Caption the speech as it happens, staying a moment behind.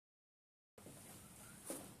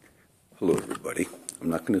Hello, everybody.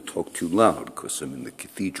 I'm not going to talk too loud because I'm in the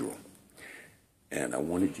cathedral, and I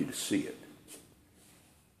wanted you to see it.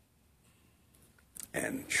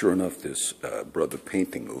 And sure enough, this brother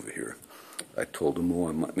painting over here, I told him,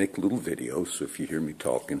 I might make a little video, so if you hear me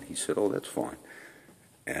talking, he said, that's fine.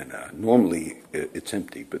 And normally it's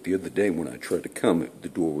empty, but the other day when I tried to come, the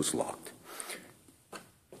door was locked.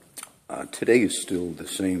 Today is still the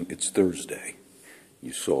same. It's Thursday.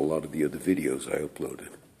 You saw a lot of the other videos I uploaded.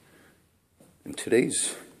 And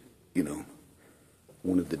today's,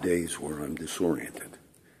 one of the days where I'm disoriented.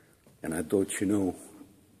 And I thought,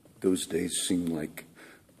 those days seem like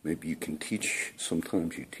maybe you can teach,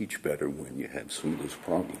 sometimes you teach better when you have some of those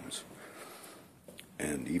problems.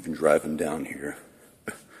 And even driving down here,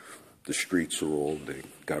 the streets they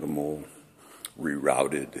got them all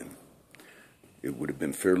rerouted, and it would have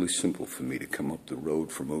been fairly simple for me to come up the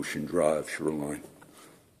road from Ocean Drive, Shoreline,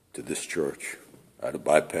 to this church. I'd have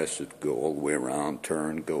bypassed it, go all the way around,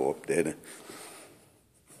 turn, go up there.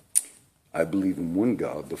 I believe in one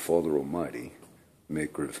God, the Father Almighty,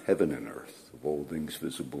 maker of heaven and earth, of all things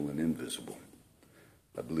visible and invisible.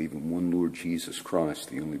 I believe in one Lord Jesus Christ,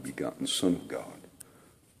 the only begotten Son of God,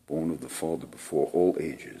 born of the Father before all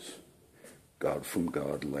ages, God from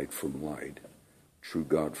God, light from light, true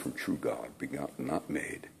God from true God, begotten, not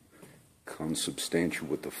made, consubstantial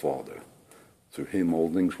with the Father. Through him all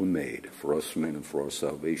things were made. For us men and for our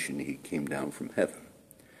salvation he came down from heaven.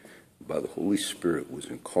 By the Holy Spirit was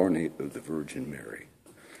incarnate of the Virgin Mary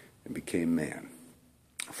and became man.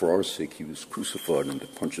 For our sake he was crucified under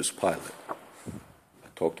Pontius Pilate. I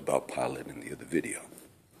talked about Pilate in the other video.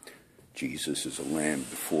 Jesus is a lamb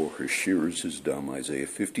before her shearers is dumb, Isaiah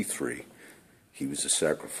 53. He was a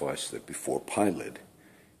sacrifice that before Pilate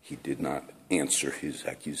he did not answer his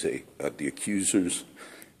the accusers.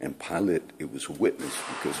 And Pilate, it was a witness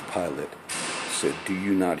because Pilate said, do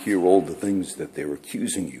you not hear all the things that they're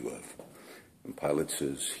accusing you of? And Pilate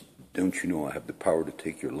says, don't you know I have the power to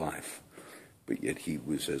take your life? But yet he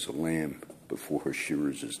was as a lamb before her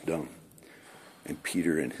shearers is dumb. And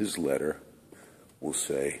Peter in his letter will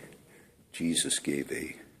say, Jesus gave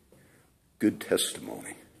a good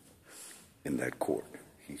testimony in that court.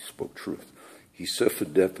 He spoke truth. He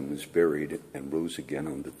suffered death and was buried and rose again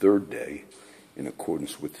on the third day in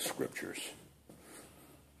accordance with the scriptures.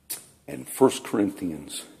 And 1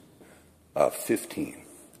 Corinthians 15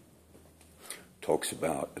 talks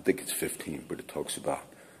about, I think it's 15, but it talks about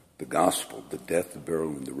the gospel, the death, the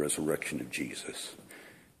burial, and the resurrection of Jesus.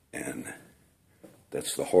 And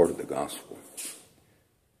that's the heart of the gospel.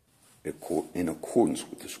 In accordance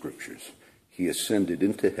with the scriptures, he ascended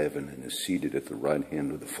into heaven and is seated at the right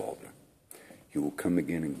hand of the Father. He will come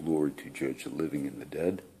again in glory to judge the living and the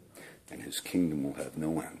dead, and his kingdom will have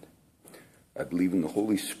no end. I believe in the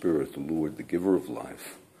Holy Spirit, the Lord, the giver of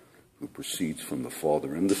life, who proceeds from the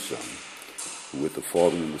Father and the Son, who with the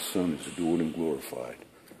Father and the Son is adored and glorified,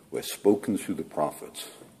 who has spoken through the prophets.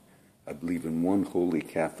 I believe in one holy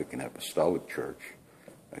Catholic and Apostolic Church.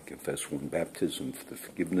 I confess one baptism for the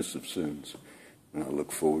forgiveness of sins, and I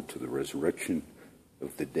look forward to the resurrection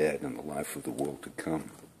of the dead and the life of the world to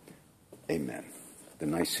come. Amen. The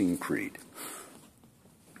Nicene Creed.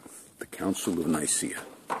 The Council of Nicaea.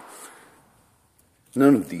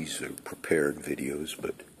 None of these are prepared videos,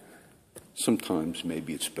 but sometimes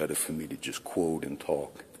maybe it's better for me to just quote and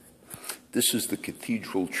talk. This is the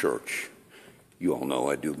Cathedral Church. You all know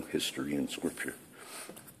I do history and scripture.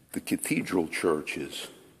 The Cathedral Church is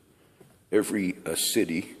every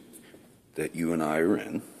city that you and I are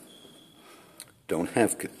in don't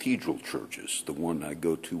have cathedral churches. The one I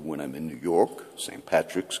go to when I'm in New York, St.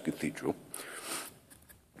 Patrick's Cathedral,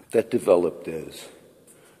 that developed as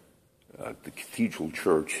the Cathedral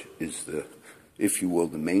Church is the, if you will,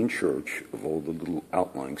 the main church of all the little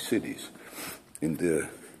outlying cities. I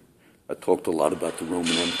talked a lot about the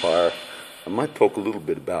Roman Empire. I might talk a little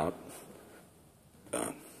bit about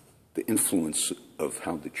the influence of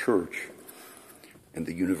how the church and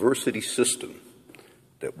the university system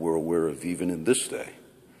that we're aware of even in this day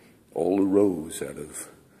all arose out of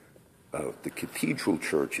the cathedral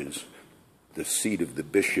churches, the seat of the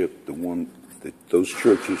bishop, those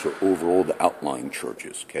churches are over all the outlying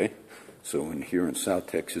churches, okay? So here in South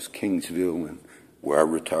Texas, Kingsville, and where I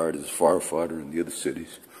retired as a firefighter in the other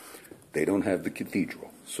cities, they don't have the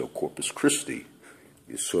cathedral. So Corpus Christi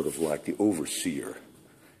is sort of like the overseer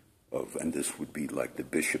of, and this would be like the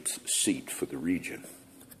bishop's seat for the region.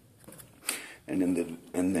 And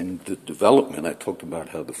then the development, I talked about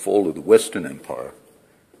how the fall of the Western Empire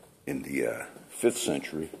in the 5th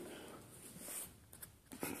century.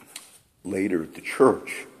 Later, the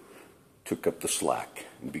church took up the slack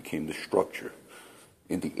and became the structure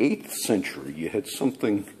In the 8th century, you had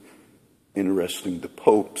something interesting. The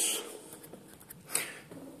popes,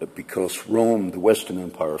 because Rome, the Western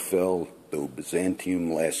Empire, fell, though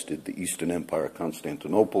Byzantium lasted, the Eastern Empire,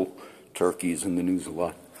 Constantinople, Turkey is in the news a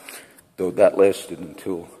lot, though that lasted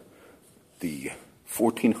until the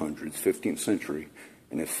 1400s, 15th century,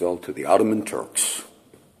 and it fell to the Ottoman Turks,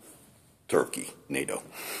 Turkey, NATO.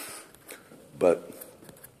 But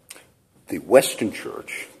the Western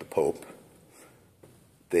Church, the Pope,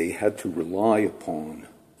 they had to rely upon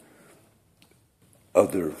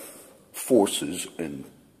other forces and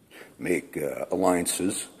make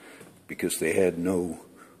alliances because they had no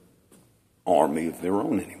army of their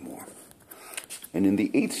own anymore. And in the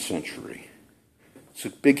 8th century, it's a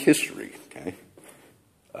big history, okay?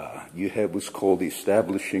 You had what's called the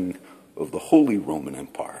establishing of the Holy Roman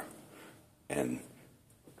Empire. And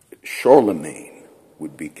Charlemagne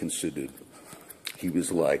would be considered, he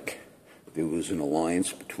was like, there was an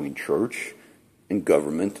alliance between church and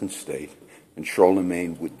government and state, and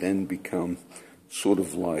Charlemagne would then become sort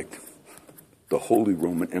of like the Holy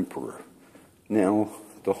Roman Emperor. Now,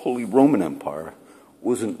 the Holy Roman Empire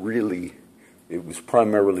wasn't really, it was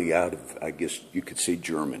primarily out of, I guess you could say,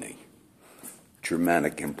 Germany,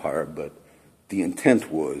 Germanic Empire, but the intent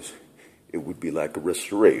was it would be like a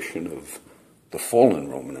restoration of the fallen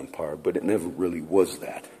Roman Empire, but it never really was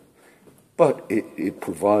that. But it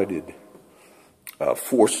provided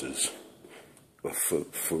forces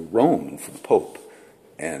for Rome and for the Pope.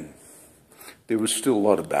 And there was still a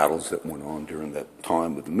lot of battles that went on during that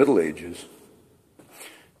time of the Middle Ages.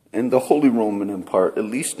 And the Holy Roman Empire, at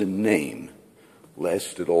least in name,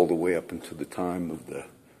 lasted all the way up until the time of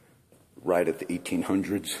right at the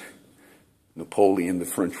 1800s, Napoleon, the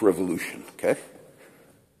French Revolution, okay?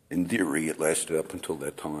 In theory, it lasted up until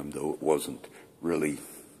that time, though it wasn't really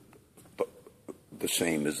the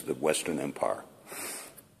same as the Western Empire.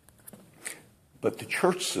 But the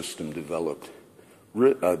church system developed,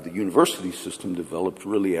 the university system developed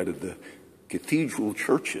really out of the cathedral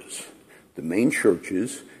churches. The main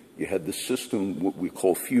churches, you had the system, what we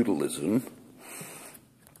call feudalism.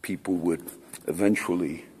 People would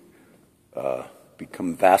eventually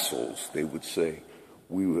become vassals. They would say,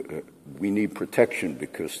 we need protection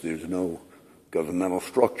because there's no governmental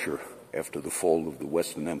structure after the fall of the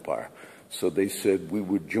Western Empire. So they said we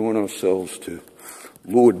would join ourselves to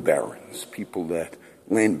lord barons,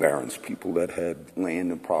 land barons, people that had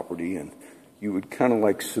land and property, and you would kind of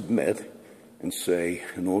like submit and say,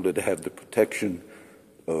 in order to have the protection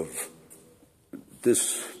of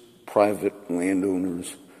this private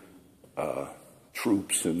landowners,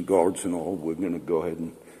 troops and guards and all, we're going to go ahead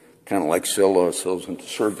and kind of like sell ourselves into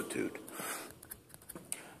servitude.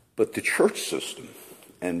 But the church system,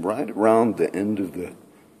 and right around the end of the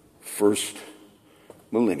first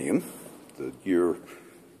millennium, the year,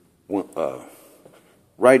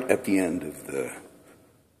 right at the end of the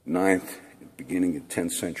 9th, beginning of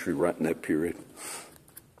 10th century, right in that period,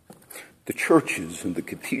 the churches and the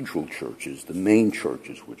cathedral churches, the main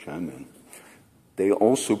churches, which I'm in, they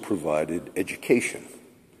also provided education.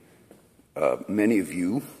 Many of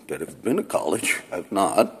you that have been to college, I've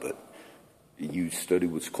not, but you study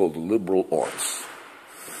what's called the liberal arts.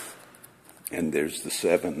 And there's the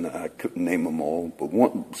 7, I couldn't name them all,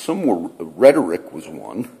 but some were, rhetoric was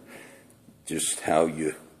one, just how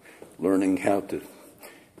you, learning how to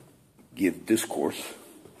give discourse.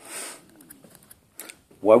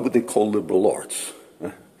 Why would they call liberal arts?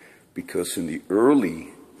 Because in the early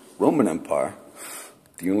Roman Empire,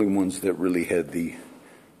 the only ones that really had the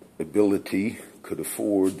ability, could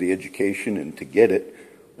afford the education and to get it,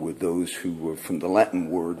 were those who were from the Latin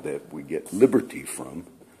word that we get liberty from.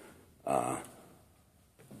 The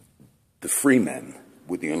freemen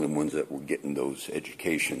were the only ones that were getting those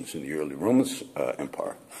educations in the early Roman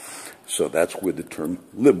Empire. So that's where the term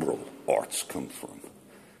liberal arts comes from.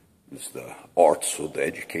 It's the arts or the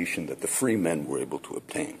education that the freemen were able to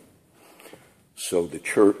obtain. So the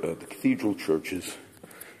church, the cathedral churches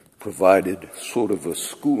provided sort of a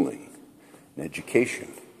schooling, an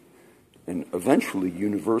education. And eventually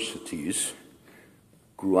universities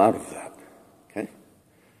grew out of that, okay?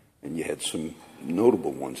 And you had some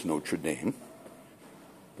notable ones, Notre Dame,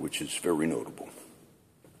 which is very notable.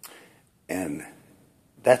 And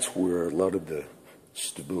that's where a lot of the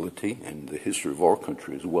stability and the history of our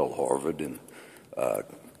country as well, Harvard and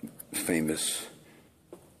famous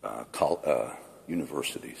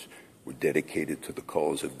universities, were dedicated to the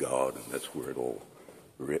cause of God, and that's where it all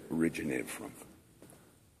originated from.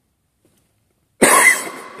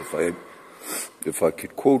 If I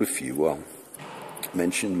could quote a few, I'll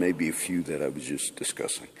mention maybe a few that I was just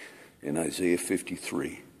discussing. In Isaiah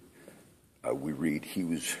 53, we read, he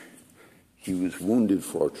was wounded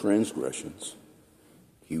for our transgressions.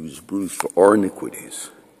 He was bruised for our iniquities.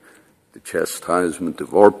 The chastisement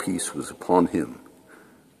of our peace was upon him,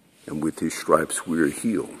 and with his stripes we are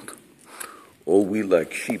healed. All we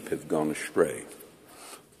like sheep have gone astray.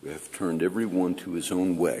 We have turned every one to his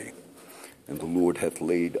own way, and the Lord hath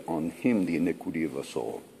laid on him the iniquity of us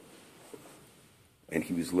all. And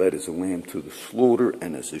he was led as a lamb to the slaughter,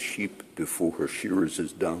 and as a sheep before her shearers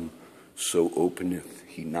is dumb, so openeth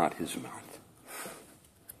he not his mouth.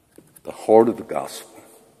 The heart of the gospel.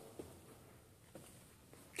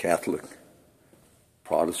 Catholic,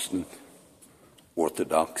 Protestant,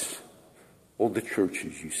 Orthodox, all the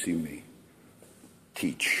churches you see me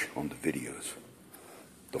teach on the videos.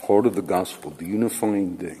 The heart of the gospel, the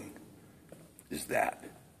unifying thing, is that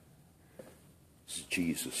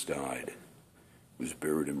Jesus died, was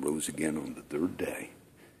buried, and rose again on the third day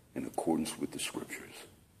in accordance with the scriptures.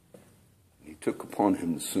 And he took upon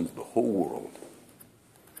him the sins of the whole world,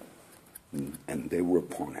 and they were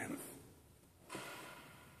upon him.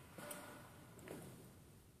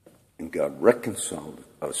 And God reconciled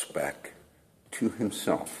us back to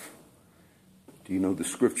himself. Do you know the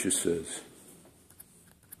scripture says,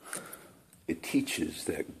 it teaches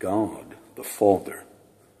that God, the Father,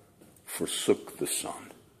 forsook the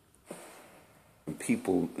Son. And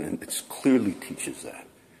it clearly teaches that.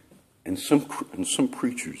 And some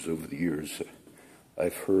preachers over the years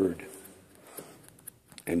I've heard,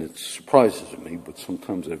 and it surprises me, but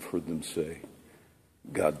sometimes I've heard them say,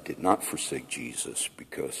 God did not forsake Jesus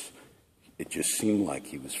because it just seemed like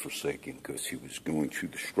he was forsaken because he was going through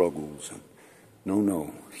the struggles. And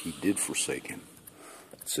no, he did forsake him.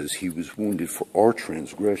 It says he was wounded for our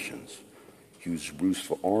transgressions. He was bruised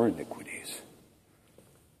for our iniquities.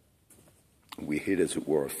 We hid, as it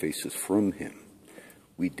were, our faces from him.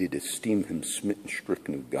 We did esteem him smitten,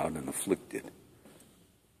 stricken of God, and afflicted.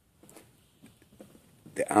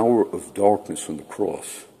 The hour of darkness on the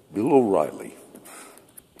cross, Bill O'Reilly,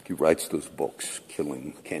 he writes those books,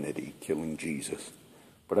 Killing Kennedy, Killing Jesus.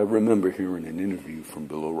 But I remember hearing an interview from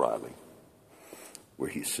Bill O'Reilly where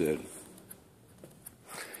he said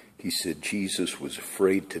Jesus was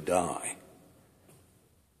afraid to die.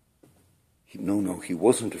 No, he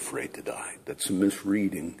wasn't afraid to die. That's a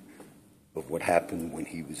misreading of what happened when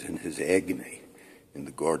he was in his agony in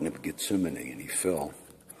the Garden of Gethsemane, and he fell.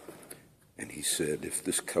 And he said, if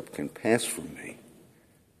this cup can pass from me,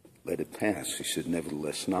 let it pass. He said,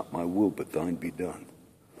 nevertheless, not my will, but thine be done.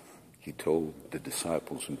 He told the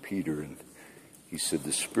disciples and Peter, and he said,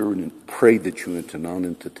 the spirit, and pray that you enter not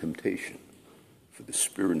into temptation. For the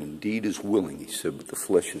spirit indeed is willing, he said, but the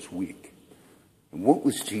flesh is weak. And what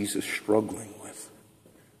was Jesus struggling with?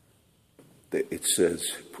 It says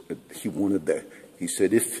he wanted that. He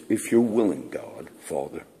said, if you're willing, God,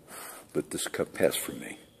 Father, let this cup pass from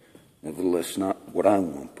me. Nevertheless, not what I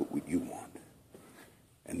want, but what you want.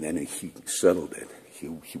 And then he settled it.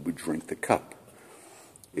 He would drink the cup.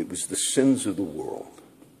 It was the sins of the world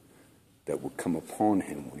that would come upon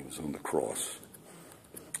him when he was on the cross.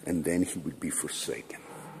 And then he would be forsaken.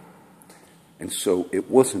 And so it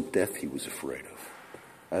wasn't death he was afraid of.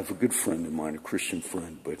 I have a good friend of mine, a Christian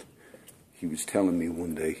friend, but he was telling me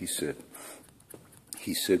one day, he said,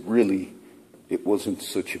 really, it wasn't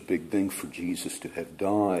such a big thing for Jesus to have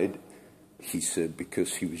died. He said,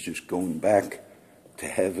 because he was just going back to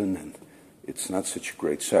heaven, and it's not such a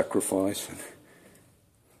great sacrifice.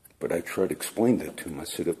 But I tried to explain that to him. I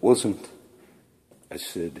said, it wasn't. I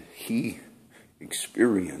said, he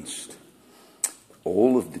experienced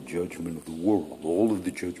all of the judgment of the world, all of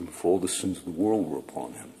the judgment for all the sins of the world were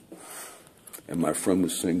upon him. And my friend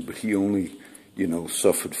was saying, but he only,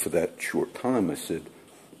 suffered for that short time. I said,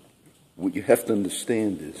 what you have to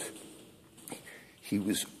understand is he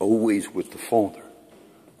was always with the Father.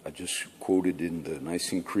 I just quoted in the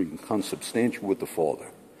Nicene Creed, consubstantial with the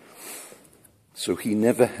Father. So he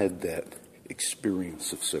never had that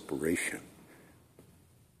experience of separation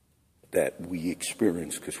that we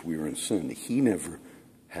experience because we were in sin. He never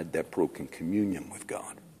had that broken communion with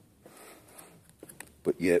God.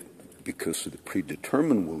 But yet, because of the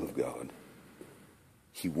predetermined will of God,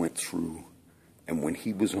 he went through, and when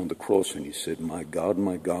he was on the cross and he said, my God,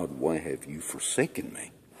 why have you forsaken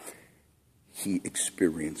me? He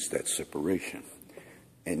experienced that separation.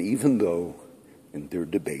 And even though in their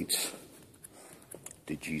debates,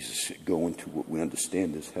 did Jesus go into what we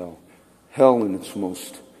understand as hell? Hell in its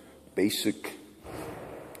most basic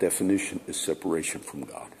definition is separation from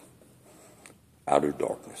God. Outer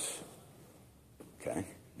darkness. Okay?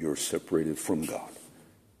 You're separated from God.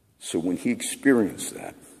 So when he experienced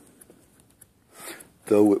that,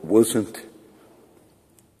 though it wasn't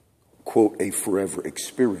quote, a forever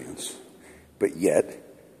experience. But yet,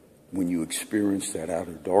 when you experience that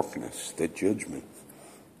outer darkness, that judgment,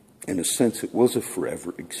 in a sense, it was a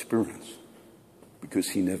forever experience because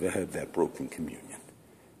he never had that broken communion.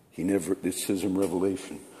 He never, it says in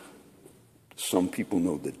Revelation, some people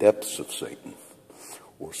know the depths of Satan,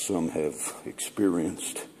 or some have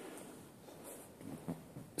experienced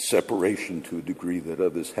separation to a degree that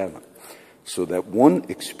others haven't. So that one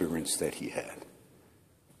experience that he had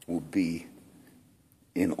will be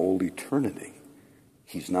in all eternity.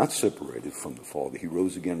 He's not separated from the Father. He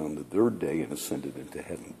rose again on the third day and ascended into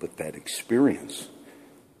heaven. But that experience,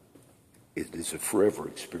 it is a forever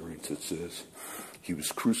experience. It says he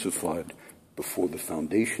was crucified before the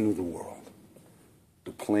foundation of the world.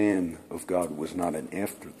 The plan of God was not an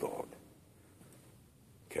afterthought.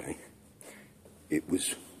 Okay? It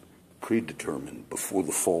was predetermined before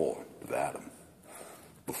the fall of Adam,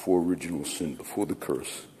 before original sin, before the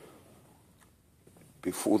curse,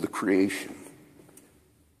 before the creation,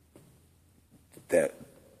 that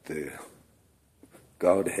the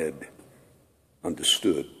God had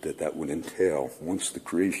understood that would entail once the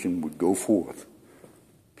creation would go forth.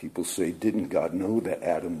 People say, didn't God know that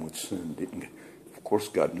Adam would sin? Of course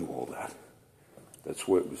God knew all that. That's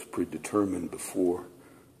why it was predetermined before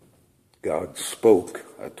God spoke.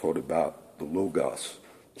 I taught about the Logos.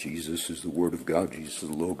 Jesus is the Word of God. Jesus is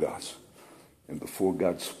the Logos. And before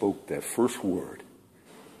God spoke that first word,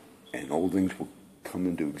 and all things will come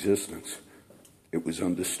into existence, it was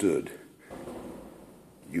understood,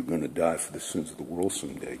 you're going to die for the sins of the world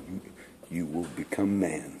someday. You will become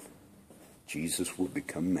man. Jesus will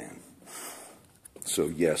become man. So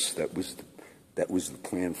yes, that was the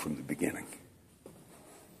plan from the beginning.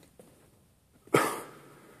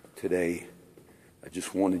 Today, I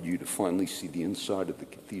just wanted you to finally see the inside of the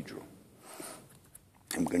cathedral.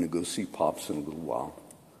 I'm going to go see Pops in a little while.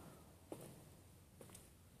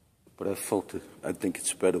 But I think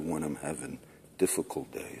it's better when I'm having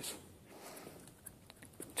difficult days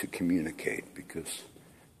to communicate, because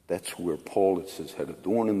that's where Paul, it says, had a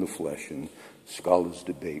thorn in the flesh, and scholars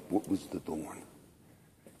debate what was the thorn.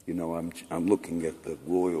 You know, I'm looking at the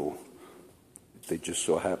royal. They just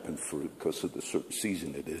so happened because of the certain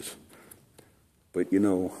season it is. But you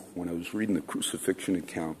know, when I was reading the crucifixion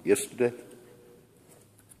account yesterday,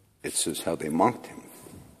 it says how they mocked him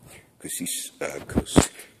because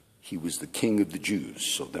he was the king of the Jews,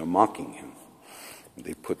 so they're mocking him.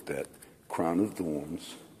 They put that crown of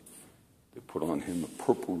thorns. They put on him a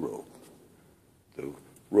purple robe, the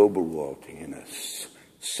robe of royalty, and a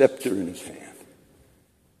scepter in his hand.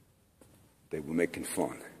 They were making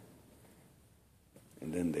fun.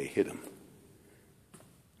 And then they hit him.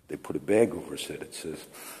 They put a bag over his head. It says,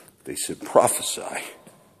 they said, prophesy.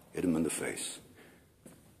 Hit him in the face.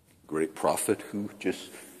 Great prophet who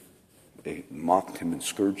they mocked him and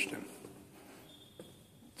scourged him.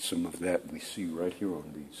 Some of that we see right here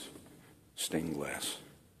on these stained glass.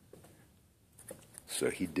 So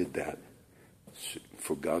he did that.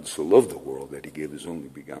 For God so loved the world that he gave his only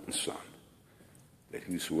begotten Son, that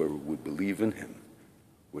whosoever would believe in him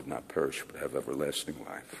would not perish but have everlasting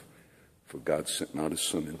life. For God sent not his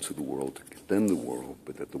Son into the world to condemn the world,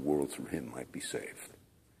 but that the world through him might be saved.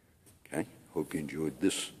 Okay? Hope you enjoyed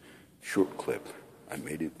this short clip. I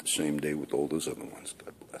made it the same day with all those other ones.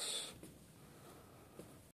 God bless.